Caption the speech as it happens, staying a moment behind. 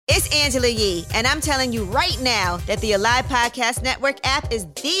It's Angela Yee, and I'm telling you right now that the Alive Podcast Network app is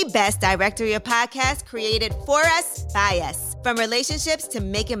the best directory of podcasts created for us, by us. From relationships to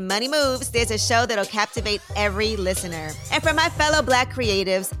making money moves, there's a show that'll captivate every listener. And for my fellow Black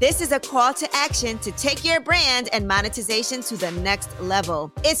creatives, this is a call to action to take your brand and monetization to the next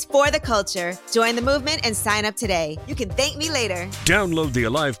level. It's for the culture. Join the movement and sign up today. You can thank me later. Download the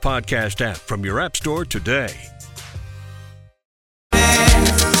Alive Podcast app from your app store today.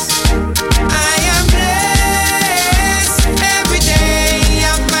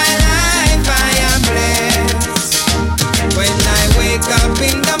 Up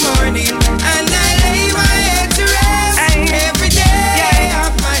in the morning and I lay my head to rest. Every day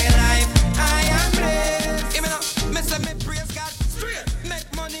of my life I am blessed. Even though me praise God straight,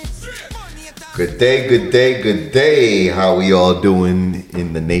 make money. Good day, good day, good day. How we all doing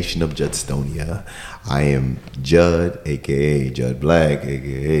in the nation of Judstonia? I am Judd, aka Judd Black,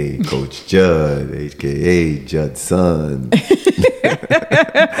 aka Coach Judd, aka Judd's son.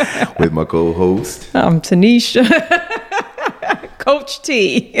 With my co-host. I'm Tanisha. Coach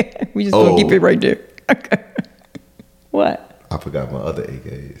T. We just gonna keep it right there. What? I forgot my other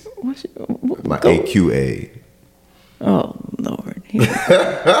AKs. My go. AQA. Oh Lord.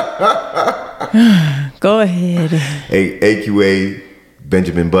 Go ahead. AQA,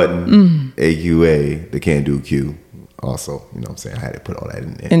 Benjamin Button. AQA, the Can Do Q. Also, you know what I'm saying? I had to put all that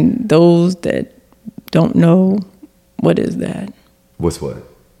in there. And those that don't know, what is that? What's what?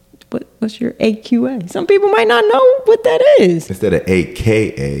 What's your AQA? Some people might not know what that is. Instead of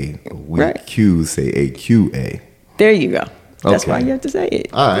AKA, we Q's say AQA. There you go. That's Okay. why you have to say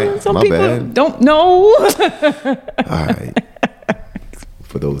it. All right. Some my people bad. don't know. All right.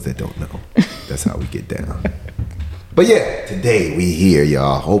 For those that don't know, that's how we get down. But yeah, today we here,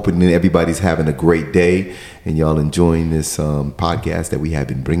 y'all. Hoping that everybody's having a great day and y'all enjoying this podcast that we have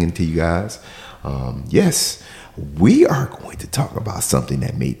been bringing to you guys. Yes, we are going to talk about something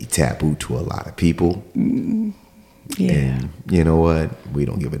that may be taboo to a lot of people. Yeah. And you know what? We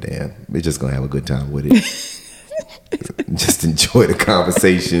don't give a damn. We're just going to have a good time with it. Just enjoy the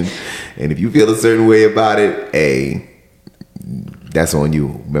conversation. And if you feel a certain way about it, hey, that's on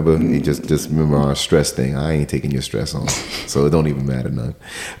you. Remember, just remember our stress thing. I ain't taking your stress on, so it don't even matter none.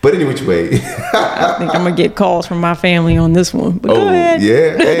 But any which way, I think I'm gonna get calls from my family on this one. But go ahead.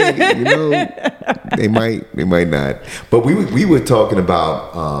 Yeah, hey, you know, they might not. But we were talking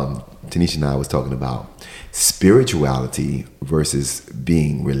about Tanisha and I was talking about spirituality versus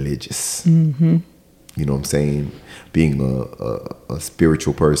being religious. Mm-hmm. You know what I'm saying? Being a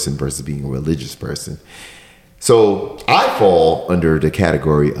spiritual person versus being a religious person. So I fall under the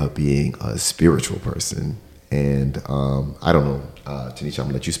category of being a spiritual person. And I don't know, Tanisha, I'm going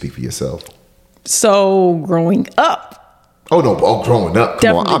to let you speak for yourself. So growing up. Growing up.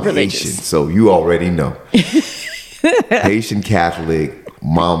 Come on, I'm religious. Haitian, so you already know. Haitian Catholic,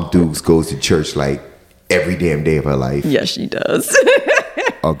 Mom Dukes goes to church like every damn day of her life. Yes, she does.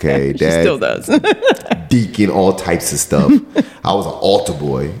 Okay, she still does. Deacon, all types of stuff. I was an altar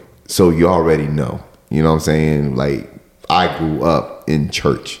boy, so you already know. You know what I'm saying? Like, I grew up in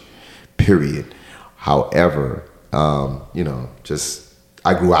church, period. However, you know, just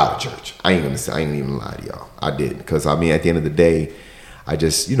I grew out of church. I ain't even lie to y'all. I did, because I mean, at the end of the day, I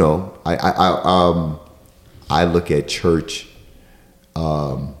just, you know, I look at church.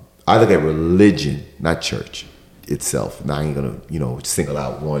 I look at religion, not church itself. Now I ain't gonna, you know, single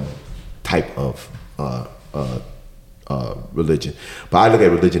out one type of religion, but I look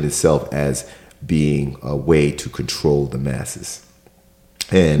at religion itself as being a way to control the masses.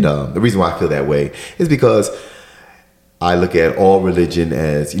 And the reason why I feel that way is because I look at all religion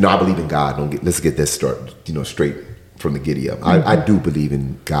as, you know, I believe in God. Let's get this straight from the giddy up. Mm-hmm. I do believe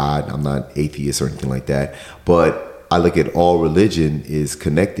in God. I'm not atheist or anything like that. But I look at all religion is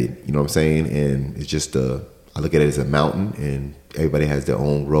connected. You know what I'm saying? And it's just I look at it as a mountain, and everybody has their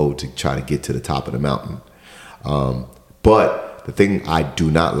own road to try to get to the top of the mountain. But the thing I do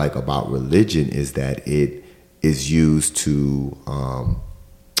not like about religion is that it is used to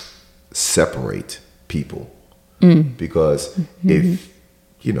separate people. Because if,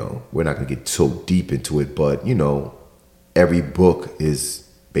 you know, we're not going to get so deep into it, but, you know, every book is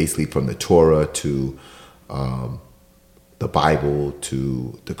basically from the Torah to the Bible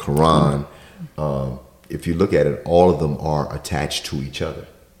to the Quran. If you look at it, all of them are attached to each other.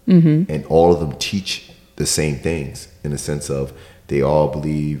 Mm-hmm. And all of them teach the same things, in the sense of they all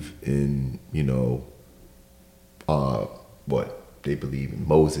believe in, you know, they believe in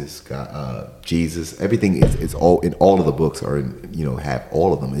Moses, God, Jesus. Everything is all in all of the books are in, have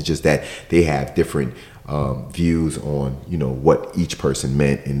all of them. It's just that they have different views on what each person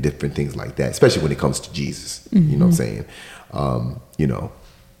meant and different things like that. Especially when it comes to Jesus. You know what I'm saying?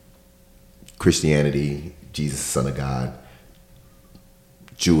 Christianity, Jesus, Son of God.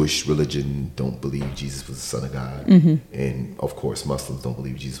 Jewish religion don't believe Jesus was the Son of God, and of course Muslims don't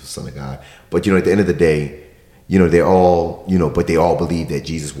believe Jesus was the Son of God. But at the end of the day, they're all but they all believe that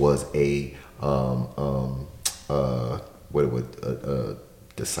Jesus was a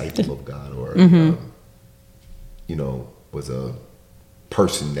disciple of God, or was a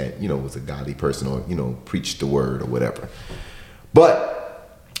person that was a godly person, or preached the word or whatever.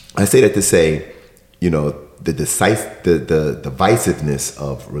 But I say that to say, the divisiveness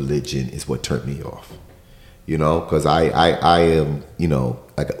of religion is what turned me off, because I am,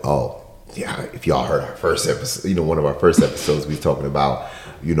 like, if y'all heard our first episode, one of our first episodes, we was talking about,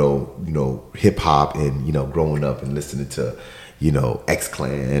 hip hop and, growing up and listening to,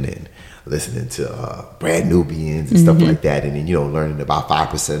 X-Clan and listening to Brand Nubians and stuff like that. And then, learning about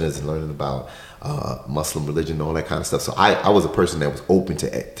 5%ers and learning about Muslim religion and all that kind of stuff. So I was a person that was open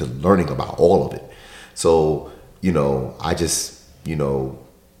to learning about all of it. So, I just,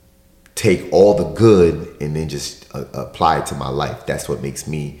 take all the good and then just apply it to my life. That's what makes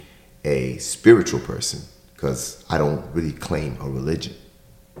me a spiritual person, because I don't really claim a religion.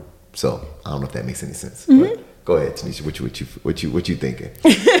 So I don't know if that makes any sense. But go ahead, Tanisha. What you thinking?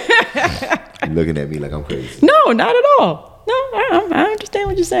 You're looking at me like I'm crazy. No, not at all. No, I understand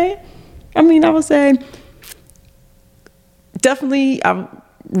what you're saying. I mean, I would say definitely I'm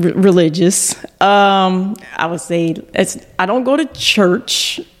religious. I would say I don't go to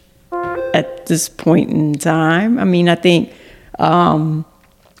church at this point in time. I mean, I think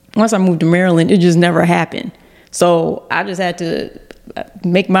once I moved to Maryland, it just never happened. So I just had to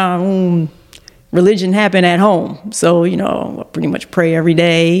make my own religion happen at home. So, I pretty much pray every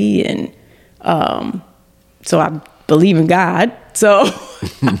day. And so I believe in God. So,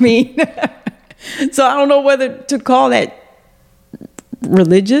 I mean, so I don't know whether to call that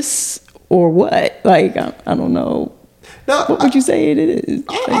religious or what. Like, I don't know. No, what would you say it is?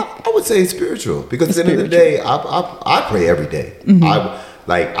 I would say spiritual, because at the end of the day, I pray every day.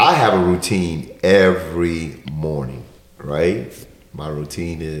 I have a routine every morning, right? My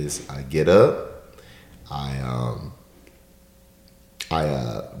routine is I get up,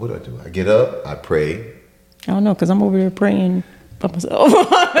 what do? I get up, I pray. I don't know, because I'm over there praying by myself.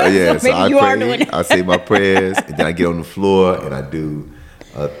 Yeah, so I you pray, are doing it. I say my prayers, and then I get on the floor and I do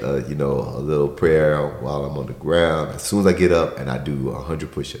a little prayer while I'm on the ground. As soon as I get up, and I do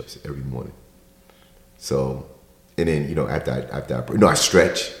 100 push-ups every morning. So, and then after I pray, I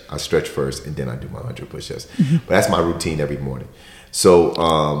stretch first, and then I do my 100 push-ups. But that's my routine every morning. So,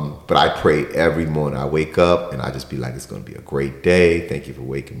 but I pray every morning. I wake up and I just be like, it's going to be a great day. Thank you for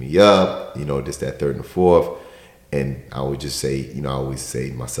waking me up. This, that, third, and the fourth. And I would just say, I always say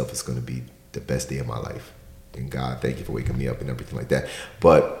to myself, it's going to be the best day of my life. And God, thank you for waking me up and everything like that.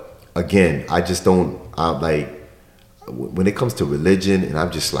 But again, I just don't, I'm like, when it comes to religion, and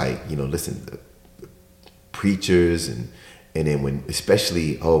I'm just like, listen to preachers and then when,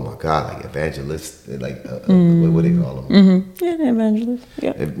 especially, oh my God, like evangelists, like what do they call them? Yeah, evangelists.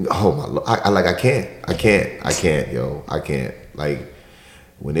 Yeah. And, oh my Lord, I can't, yo, I can't. Like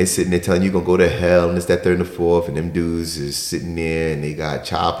when they're sitting there telling you gonna go to hell and this, that, third, and the fourth, and them dudes is sitting there and they got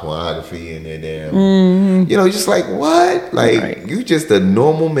child pornography in their damn, just like what? Like you just a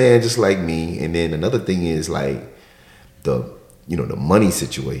normal man just like me. And then another thing is like the money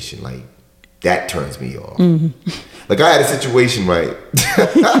situation, like that turns me off. Like I had a situation, right?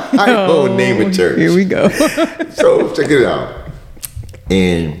 I won't name a church. Here we go. So check it out.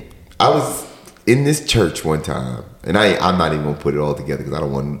 And I was in this church one time, and I'm not even gonna put it all together because I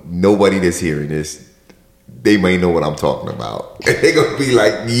don't want nobody that's hearing this. They may know what I'm talking about. They're gonna be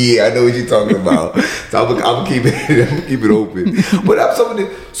like, "Yeah, I know what you're talking about." So I'm gonna keep it open. But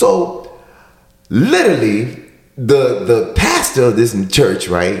so literally, the pastor of this church,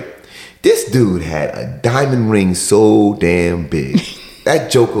 right? This dude had a diamond ring so damn big. That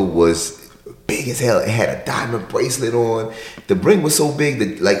joker was big as hell. It had a diamond bracelet on. The ring was so big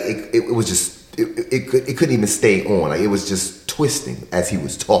that like it was just it couldn't even stay on. Like it was just twisting as he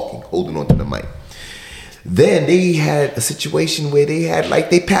was talking, holding onto the mic. Then they had a situation where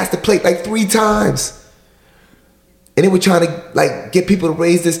they passed the plate like 3 times. And they were trying to like get people to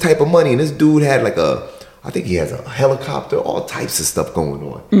raise this type of money. And this dude had like I think he has a helicopter, all types of stuff going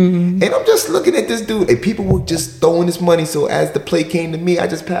on. And I'm just looking at this dude, and people were just throwing this money. So as the plate came to me, I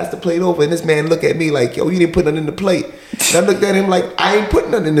just passed the plate over, and this man looked at me like, yo, you didn't put nothing in the plate. And I looked at him like, I ain't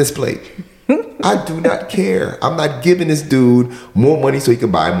putting nothing in this plate. I do not care. I'm not giving this dude more money so he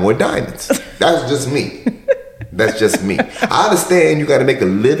can buy more diamonds. That's just me. That's just me. I understand you got to make a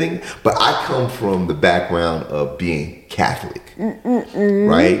living, but I come from the background of being Catholic,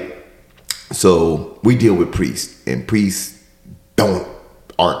 right? So we deal with priests, and priests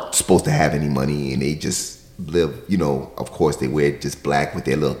aren't supposed to have any money, and they just live, you know, of course they wear just black with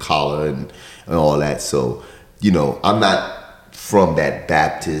their little collar and all that. So, you know, I'm not from that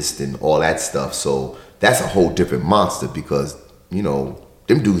Baptist and all that stuff. So that's a whole different monster because, you know,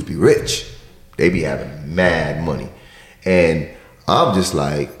 them dudes be rich. They be having mad money. And I'm just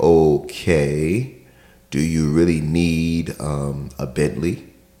like, okay, do you really need a Bentley?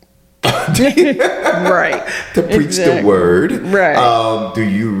 Right. To preach the word. Right. Do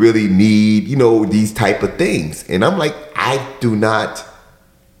you really need, you know, these type of things? And I'm like, I do not.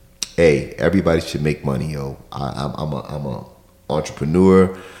 Hey, everybody should make money, yo. I'm a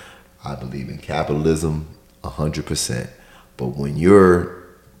entrepreneur. I believe in capitalism 100%. But when you're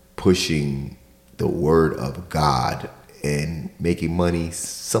pushing the word of God and making money,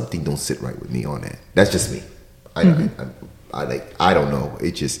 something don't sit right with me on that. That's just me. I don't know.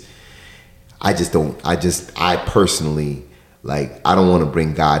 I personally, like, I don't want to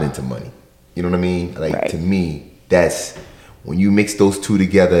bring God into money. You know what I mean? Like, right. To me, that's when you mix those two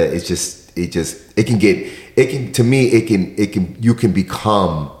together, you can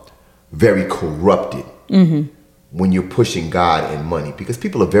become very corrupted when you're pushing God and money, because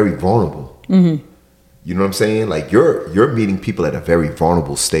people are very vulnerable. Mm-hmm. You know what I'm saying? Like, you're meeting people at a very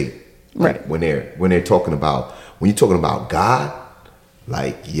vulnerable state. Like, right. When you're talking about God,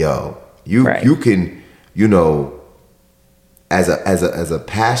 like, yo, you can, you know, as a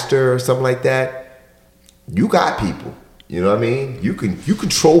pastor or something like that, you got people. You know what I mean? You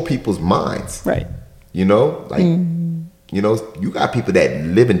control people's minds. Right. You know, like, you know, you got people that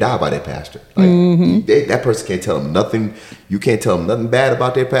live and die by their pastor. Like, that person can't tell them nothing. You can't tell them nothing bad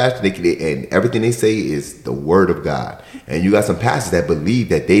about their pastor. And everything they say is the word of God. And you got some pastors that believe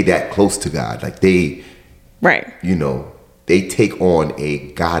that they that close to God. Like, they, right. You know, they take on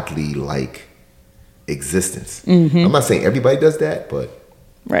a godly, like, existence. Mm-hmm. I'm not saying everybody does that, but.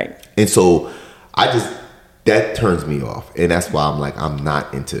 Right. And so that turns me off. And that's why I'm like, I'm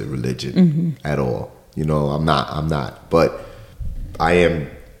not into religion at all. You know, I'm not. But I am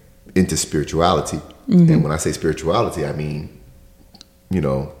into spirituality. Mm-hmm. And when I say spirituality, I mean, you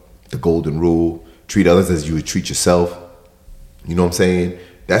know, the golden rule, treat others as you would treat yourself. You know what I'm saying?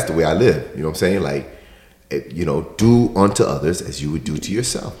 That's the way I live. You know what I'm saying? Like, you know, do unto others as you would do to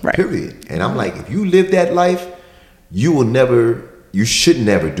yourself. Right. Period. And I'm like, if you live that life, you should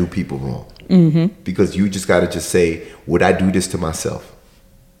never do people wrong. Mm-hmm. Because you just got to just say, would I do this to myself?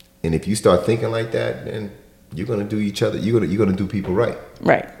 And if you start thinking like that, then you're going to do each other. You're going to do people right.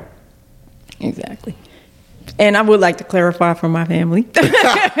 Right. Exactly. And I would like to clarify for my family.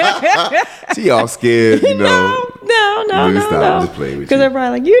 See, y'all scared, you know. No. Just playing with you. Because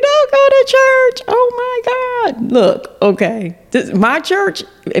everybody like, you don't go to church. Oh my God. Look, okay. My church,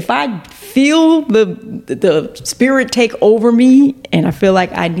 if I feel the spirit take over me and I feel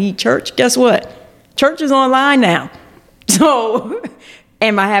like I need church, guess what? Church is online now. So,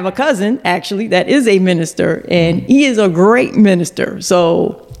 and I have a cousin, actually, that is a minister, and he is a great minister.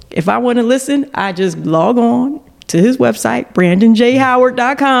 So if I want to listen, I just log on to his website,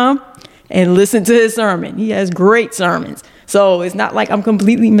 brandonjhoward.com, and listen to his sermon. He has great sermons. So it's not like I'm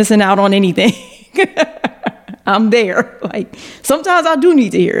completely missing out on anything. I'm there. Like, sometimes I do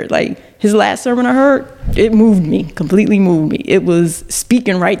need to hear it. Like, his last sermon I heard, it moved me, completely moved me. It was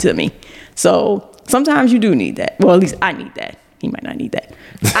speaking right to me. So sometimes you do need that. Well, at least I need that. He might not need that.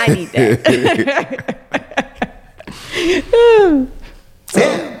 I need that.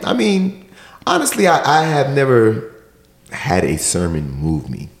 Yeah, I mean, honestly, I have never had a sermon move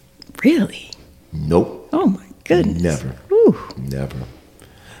me. Really? Nope. Oh my goodness. Never. Whew. Never.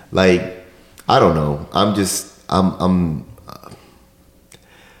 Like, I don't know.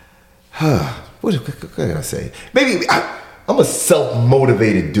 What can I say? Maybe I'm a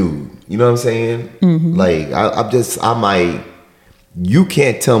self-motivated dude. You know what I'm saying? Mm-hmm. Like, you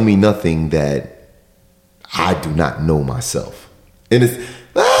can't tell me nothing that I do not know myself. And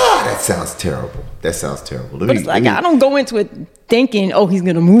that sounds terrible. But it's like, I don't go into it thinking, oh, he's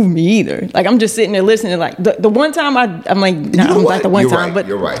going to move me either. Like, I'm just sitting there listening. Like, the one time I'm like, not the one time, but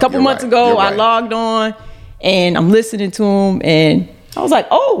a couple months ago, I logged on and I'm listening to him and I was like,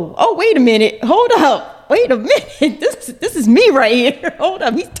 oh, wait a minute. Hold up. Wait a minute, this is me right here. Hold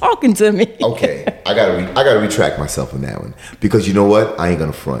up, he's talking to me. Okay, I gotta retract myself on that one, because you know what? I ain't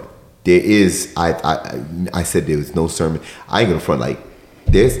gonna front. there is. I said there was no sermon. I ain't gonna front like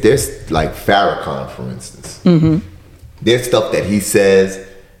there's like Farrakhan, for instance. There's stuff that he says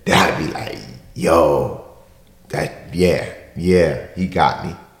that I'd be like, yo, that yeah, he got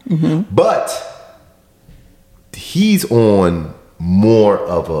me. But he's on more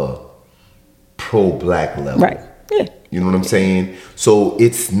of a pro-black level. Right. Yeah. You know what I'm saying? So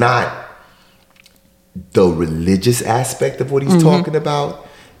it's not the religious aspect of what he's talking about,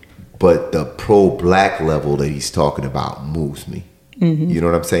 but the pro-black level that he's talking about moves me. You know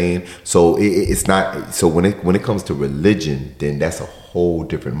what I'm saying? So it's not. So when it comes to religion, then that's a whole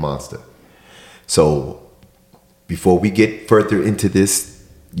different monster. So before we get further into this,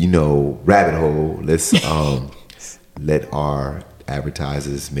 rabbit hole, let's let our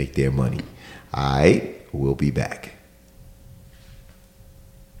advertisers make their money. All right, we'll be back.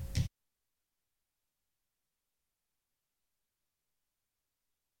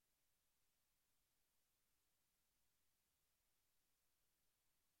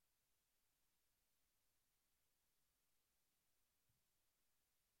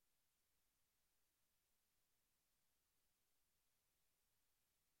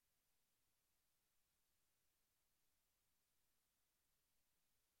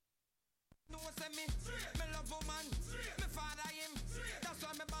 Me love woman, me father him, that's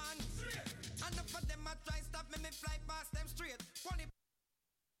why me born. And enough of them a try stop me fly past them straight.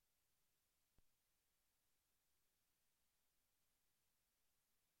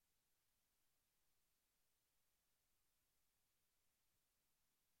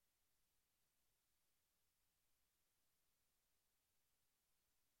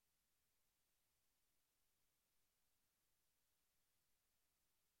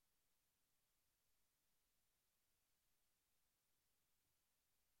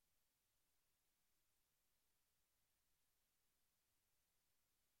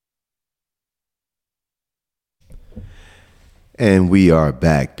 And we are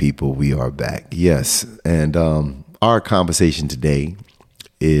back, people. We are back. Yes. And our conversation today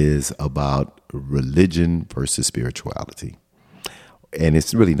is about religion versus spirituality. And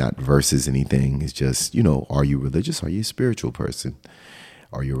it's really not versus anything. It's just, are you religious? Are you a spiritual person?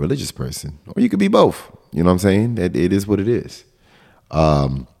 Are you a religious person? Or you could be both. You know what I'm saying? It is what it is.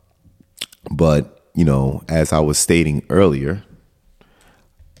 But, as I was stating earlier,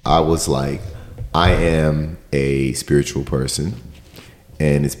 I was like, I am a spiritual person,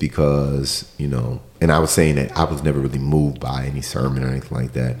 and it's because, and I was saying that I was never really moved by any sermon or anything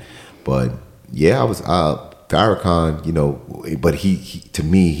like that. But yeah, I was Farrakhan, but he to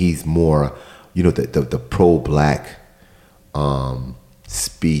me, he's more, the pro-black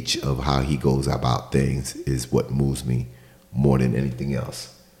speech of how he goes about things is what moves me more than anything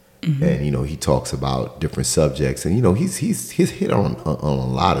else. And, he talks about different subjects, and, he's hit on a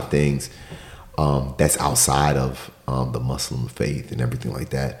lot of things that's outside of the Muslim faith and everything like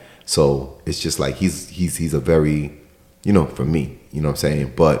that. So it's just like he's a very, for me, you know what I'm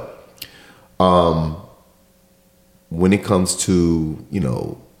saying? But when it comes to,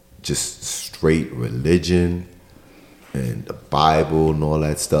 just straight religion and the Bible and all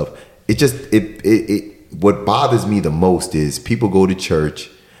that stuff, what bothers me the most is people go to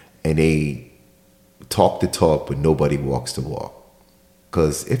church and they talk the talk, but nobody walks the walk.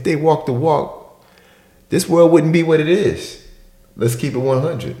 Because if they walk the walk, this world wouldn't be what it is. Let's keep it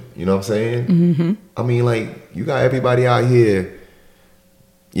 100. You know what I'm saying? I mean, like, you got everybody out here,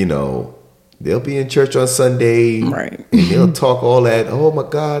 they'll be in church on Sunday. Right. And they'll talk all that, oh my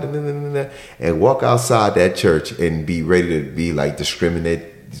God, and walk outside that church and be ready to be like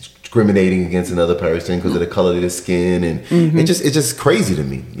discriminating against another person because of the color of their skin. And it's just crazy to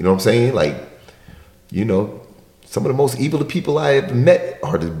me. You know what I'm saying? Like, some of the most evil people I have met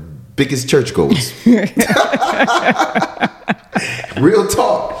are the biggest churchgoers. Real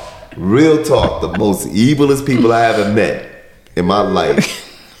talk. The most evilest people I ever met in my life.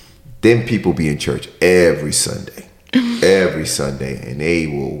 Them people be in church every Sunday, and they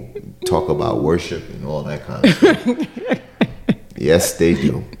will talk about worship and all that kind of stuff. Yes, they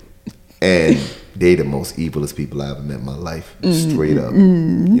do. And they the most evilest people I ever met in my life. Straight up.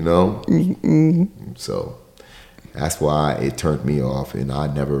 So that's why it turned me off, and I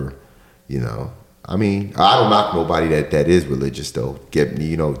never, I mean, I don't knock nobody that is religious though. Get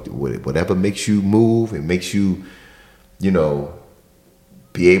me, whatever makes you move and makes you,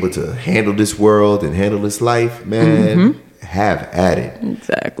 be able to handle this world and handle this life, man, have at it.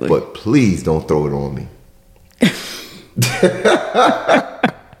 Exactly. But please don't throw it on me.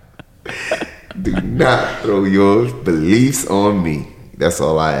 Do not throw your beliefs on me. That's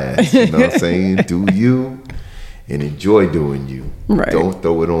all I ask. You know what I'm saying? Do you and enjoy doing you. Right. Don't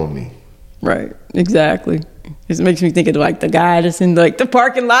throw it on me. Right. Exactly. It makes me think of like the guy that's in like the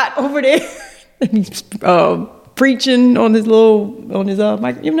parking lot over there. And he's preaching on his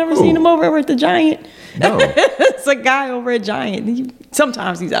mic. You've never seen him over at the Giant? No. It's a guy over at Giant.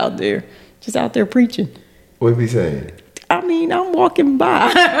 Sometimes he's out there, just out there preaching. What are you saying? I mean, I'm walking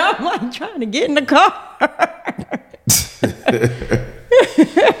by. I'm like trying to get in the car.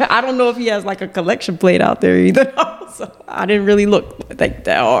 I don't know if he has like a collection plate out there either. So I didn't really look that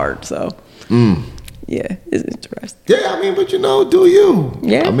hard. So yeah, it's interesting. Yeah, I mean, but do you?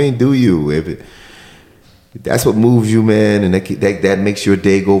 Yeah. I mean, do you? If that's what moves you, man, and that makes your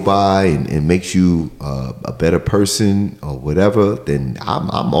day go by and makes you a better person or whatever, then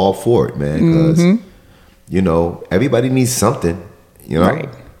I'm all for it, man. Because everybody needs something, Right.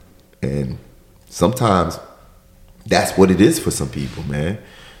 And sometimes that's what it is for some people, man.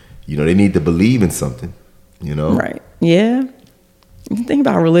 They need to believe in something, Right. Yeah. The thing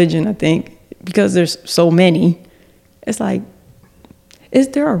about religion, I think, because there's so many, it's like, is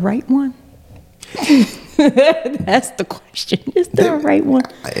there a right one? That's the question. Is there a right one?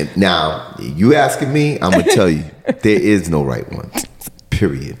 Now, you asking me, I'm going to tell you, there is no right one,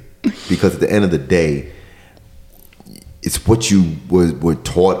 period. Because at the end of the day, it's what you were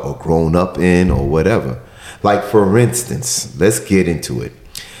taught or grown up in or whatever. Like, for instance, let's get into it.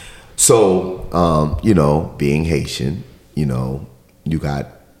 So, being Haitian, you got,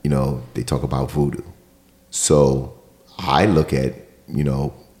 they talk about voodoo. So I look at,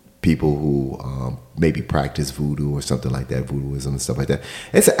 people who maybe practice voodoo or something like that, voodooism and stuff like that.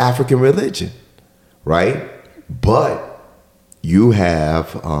 It's an African religion, right? But you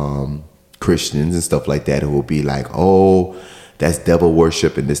have Christians and stuff like that who will be like, oh, that's devil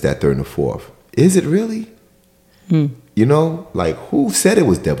worship and this, that, third, and the fourth. Is it really? Like, who said it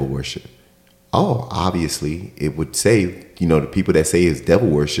was devil worship? Oh, obviously, it would say, the people that say it's devil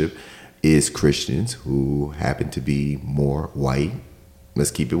worship is Christians who happen to be more white.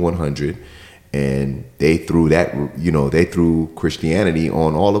 Let's keep it 100. And they threw that, they threw Christianity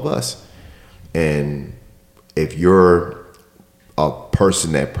on all of us. And if you're a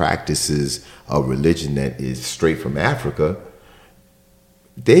person that practices a religion that is straight from Africa,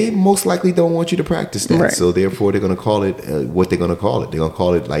 they most likely don't want you to practice that. Right. So therefore, they're going to call it what they're going to call it. They're going to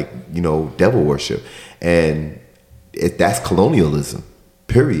call it like, devil worship. And that's colonialism,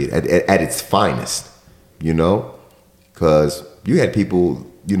 period, at its finest, because you had people,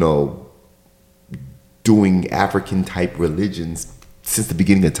 doing African type religions since the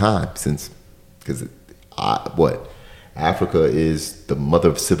beginning of time, because Africa is the mother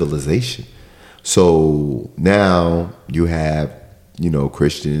of civilization. So now you have,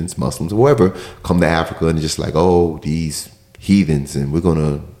 Christians, Muslims, whoever come to Africa and just like, oh, these heathens, and we're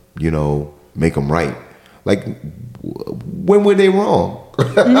gonna, make them right. Like, when were they wrong?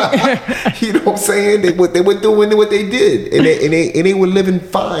 You know what I'm saying? They were doing what they did, and they were living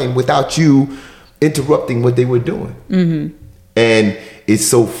fine without you interrupting what they were doing. Mm-hmm. And it's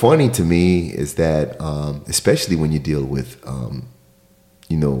so funny to me is that, especially when you deal with,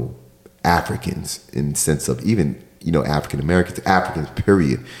 Africans in the sense of even, African Americans, Africans,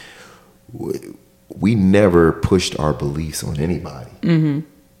 period. We never pushed our beliefs on anybody. Mm-hmm.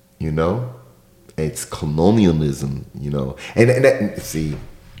 It's colonialism, and that, see,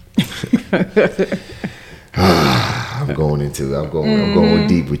 I'm going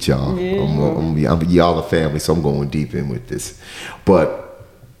deep with y'all. Yeah. Y'all a family, so I'm going deep in with this. But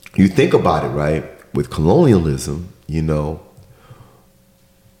you think about it, right? With colonialism,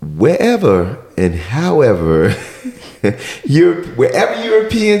 wherever and however wherever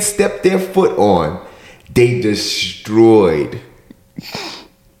Europeans stepped their foot on, they destroyed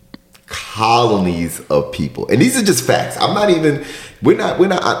colonies of people. And these are just facts. We're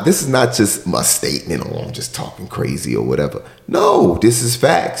not, this is not just a statement or I'm just talking crazy or whatever. No, this is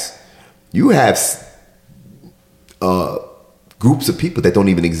facts. You have groups of people that don't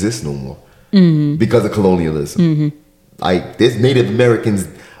even exist no more because of colonialism. Mm-hmm. Like, there's Native Americans,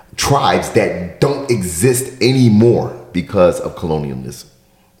 tribes that don't exist anymore because of colonialism,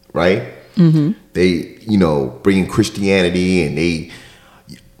 right? Mm-hmm. They, bringing Christianity and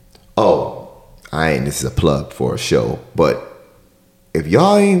this is a plug for a show, but if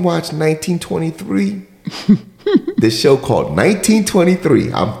y'all ain't watched 1923, this show called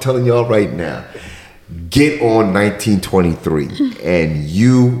 1923, I'm telling y'all right now, get on 1923, and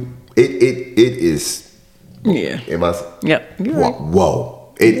it is. Yeah. Am I? Yep.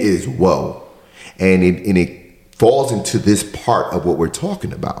 Whoa. It is whoa. And it falls into this part of what we're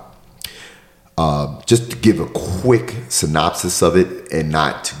talking about. Just to give a quick synopsis of it and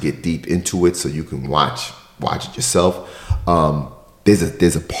not to get deep into it so you can watch watch it yourself.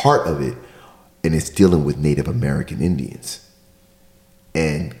 There's a part of it, and it's dealing with Native American Indians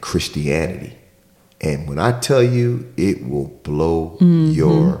and Christianity. And when I tell you, it will blow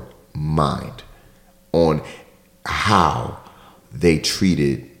your mind on how they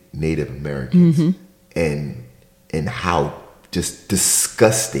treated Native Americans and how just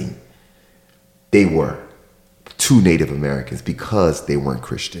disgusting they were to Native Americans because they weren't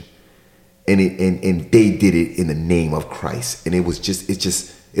Christian. And they did it in the name of Christ. And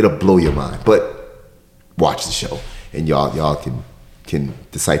it'll blow your mind. But watch the show and y'all can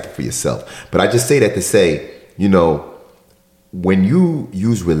decipher for yourself. But I just say that to say, you know, when you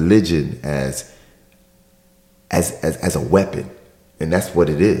use religion as a weapon, and that's what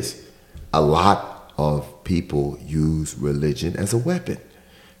it is, a lot of people use religion as a weapon.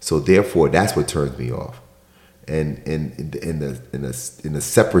 So therefore, that's what turns me off. And in the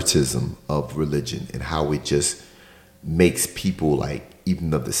separatism of religion and how it just makes people, like,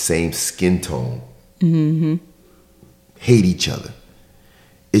 even of the same skin tone, hate each other.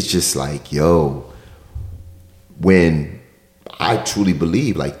 It's just like, yo, when I truly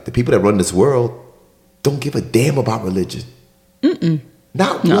believe, like, the people that run this world don't give a damn about religion.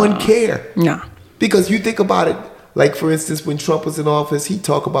 Not one care. No. Because you think about it, like, for instance, when Trump was in office, he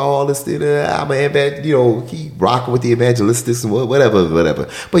talk about all this, he rocking with the evangelistics and whatever.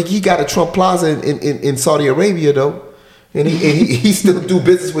 But he got a Trump Plaza in Saudi Arabia, though. And he still do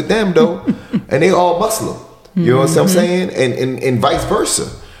business with them, though. And they all Muslim. You know what I'm saying? And vice versa.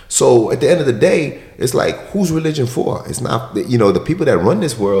 So at the end of the day, it's like, who's religion for? It's not, you know, the people that run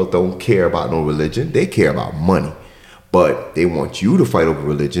this world don't care about no religion. They care about money. But they want you to fight over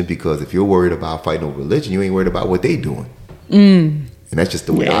religion, because if you're worried about fighting over religion, you ain't worried about what they doing. And that's just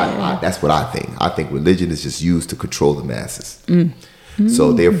the way that's what I think. I think religion is just used to control the masses.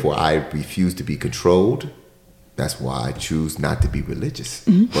 So therefore, I refuse to be controlled. That's why I choose not to be religious,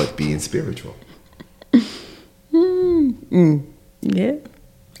 but being spiritual. Yeah.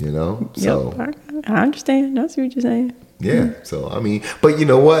 You know? So I understand. I see what you're saying. Yeah. So, I mean, but you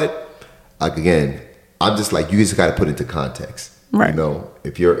know what? Like, again, I'm just like, you just got to put into context. Right. You know,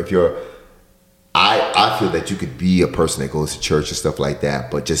 if you're, I feel that you could be a person that goes to church and stuff like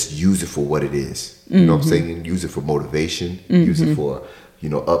that, but just use it for what it is. You know what I'm saying? Use it for motivation. Use it for, you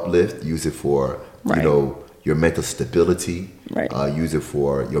know, uplift. Use it for, you know, your mental stability. Right. Use it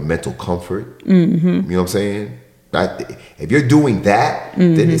for your mental comfort. You know what I'm saying? If you're doing that,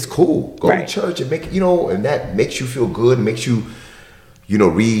 then it's cool. Go to church and make, you know, and that makes you feel good, makes you, you know,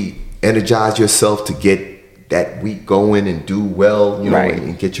 re-energize yourself to get that week going and do well, you know,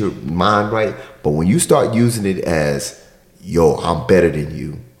 and get your mind right. But when you start using it as, yo, I'm better than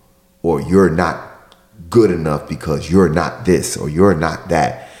you, or you're not good enough because you're not this or you're not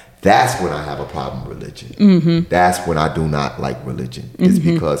that, that's when I have a problem with religion. That's when I do not like religion. It's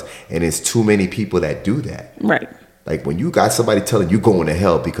because, and it's too many people that do that. Right. Like, when you got somebody telling you going to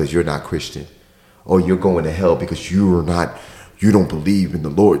hell because you're not Christian, or you're going to hell because you don't believe in the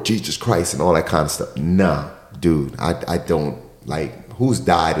Lord Jesus Christ and all that kind of stuff. Nah, dude, I don't, like, who's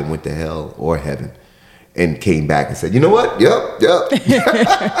died and went to hell or heaven and came back and said, you know what? Yep.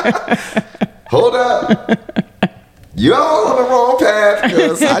 Hold up. You're all on the wrong path,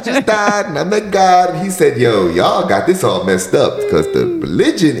 because I just died and I met God. And he said, yo, y'all got this all messed up because the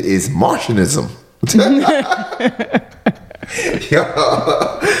religion is Martianism. And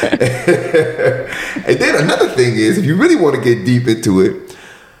then another thing is, if you really want to get deep into it,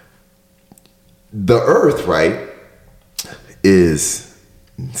 the earth, right, is,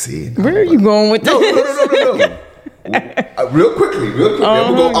 see, where are you going with this? No. Real quickly,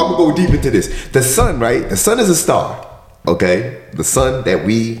 I'm gonna go deep into this. The sun, right? The sun is a star. Okay, the sun that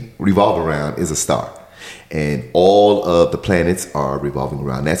we revolve around is a star, and all of the planets are revolving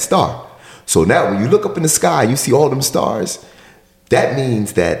around that star. So now, when you look up in the sky, you see all them stars. That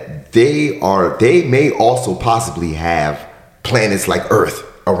means that they may also possibly have planets like Earth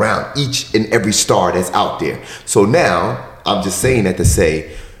around each and every star that's out there. So now, I'm just saying that to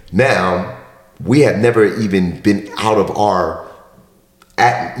say, now we have never even been out of our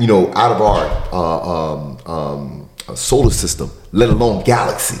solar system, let alone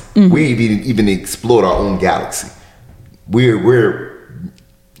galaxy. We ain't even explored our own galaxy. We're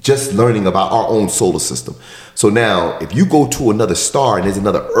just learning about our own solar system. So now, if you go to another star and there's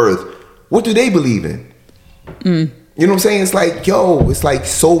another Earth, what do they believe in? You know what I'm saying? It's like, yo, it's like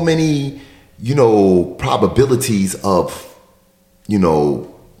so many, you know, probabilities of, you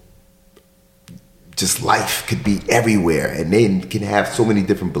know, just life could be everywhere, and they can have so many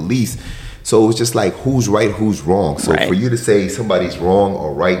different beliefs. So it's just like, who's right, who's wrong. So for you to say somebody's wrong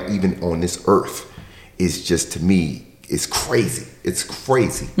or right, even on this earth, is just, to me, it's crazy. It's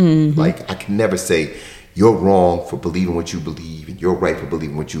crazy. Like, I can never say you're wrong for believing what you believe and you're right for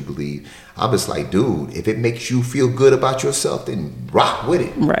believing what you believe. I'm just like, dude, if it makes you feel good about yourself, then rock with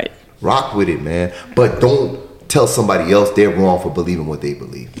it. Right. Rock with it, man. But don't tell somebody else they're wrong for believing what they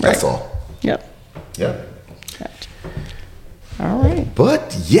believe. That's all. Yep. Yeah. Gotcha. All right.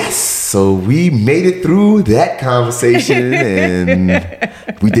 But yes, so we made it through that conversation and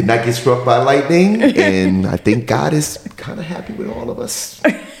we did not get struck by lightning. And I think God is kind of happy with all of us.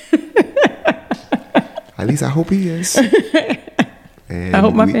 At least I hope he is. And I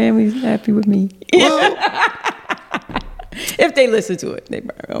hope my family's happy with me. Well, if they listen to it,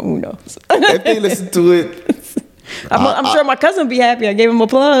 who knows? if they listen to it, I'm sure my cousin will be happy. I gave him a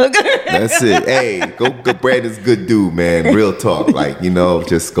plug. that's it. Hey, go Brandon's a good dude, man. Real talk. Like,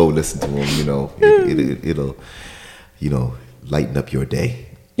 just go listen to him, it'll lighten up your day.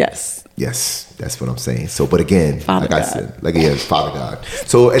 Yes. Yes, that's what I'm saying. So, but again, Father like God. I said, Father God.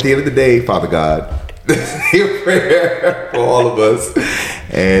 So at the end of the day, Father God, your prayer for all of us.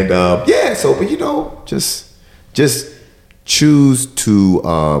 And but just choose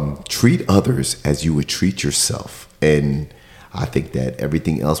to treat others as you would treat yourself. And I think that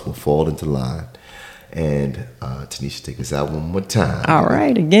everything else will fall into line. And Tanisha, take us out one more time. All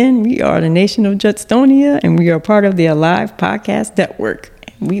right. Again, we are the Nation of Jutstonia, and we are part of the Alive Podcast Network.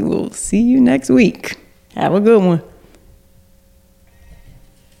 And we will see you next week. Have a good one.